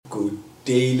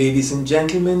Day, ladies and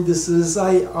gentlemen, this is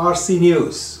IRC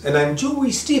News and I'm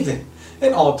Joey Stephen,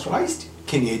 an authorized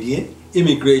Canadian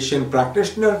immigration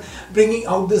practitioner, bringing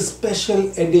out this special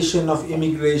edition of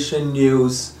Immigration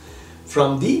News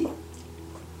from the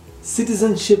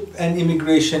Citizenship and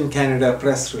Immigration Canada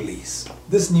press release.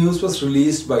 This news was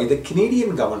released by the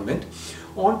Canadian government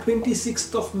on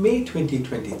 26th of May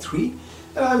 2023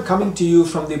 and I'm coming to you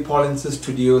from the Paulin's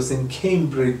Studios in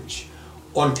Cambridge,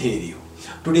 Ontario.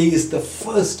 Today is the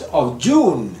 1st of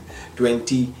June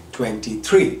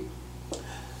 2023.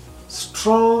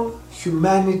 Strong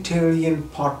humanitarian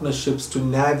partnerships to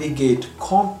navigate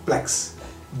complex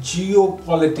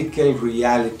geopolitical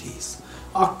realities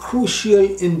are crucial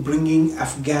in bringing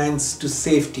Afghans to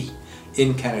safety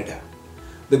in Canada.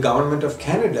 The Government of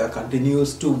Canada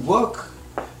continues to work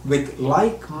with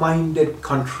like-minded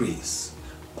countries,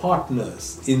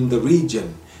 partners in the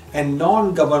region, and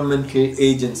non-governmental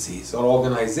agencies or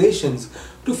organizations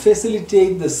to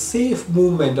facilitate the safe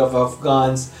movement of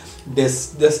Afghans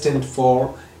destined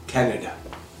for Canada.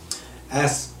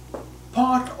 As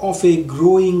part of a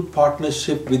growing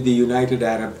partnership with the United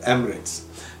Arab Emirates,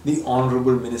 the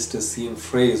Honorable Minister C.M.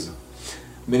 Fraser,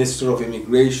 Minister of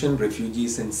Immigration,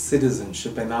 Refugees and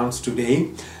Citizenship, announced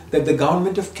today that the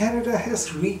Government of Canada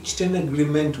has reached an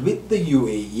agreement with the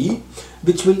UAE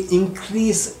which will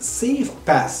increase safe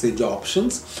passage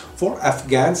options for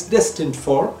Afghans destined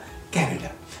for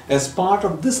Canada. As part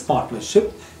of this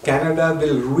partnership, Canada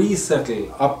will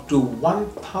resettle up to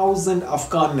 1,000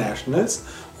 Afghan nationals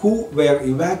who were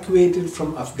evacuated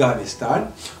from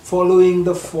Afghanistan following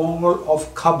the fall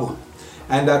of Kabul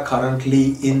and are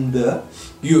currently in the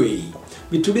UAE.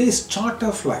 With today's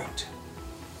charter flight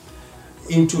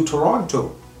into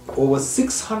Toronto, over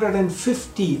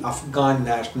 650 Afghan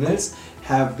nationals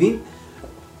have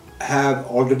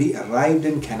already arrived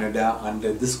in Canada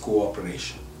under this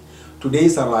cooperation.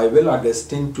 Today's arrival are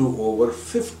destined to over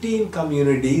 15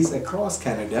 communities across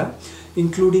Canada,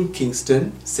 including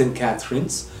Kingston, St.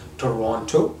 Catharines,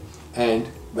 Toronto, and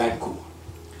Vancouver.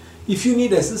 If you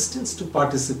need assistance to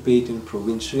participate in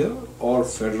provincial or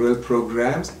federal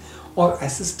programs or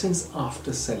assistance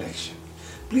after selection,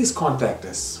 please contact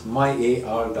us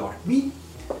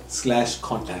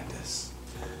myar.me/contact us.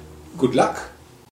 Good luck.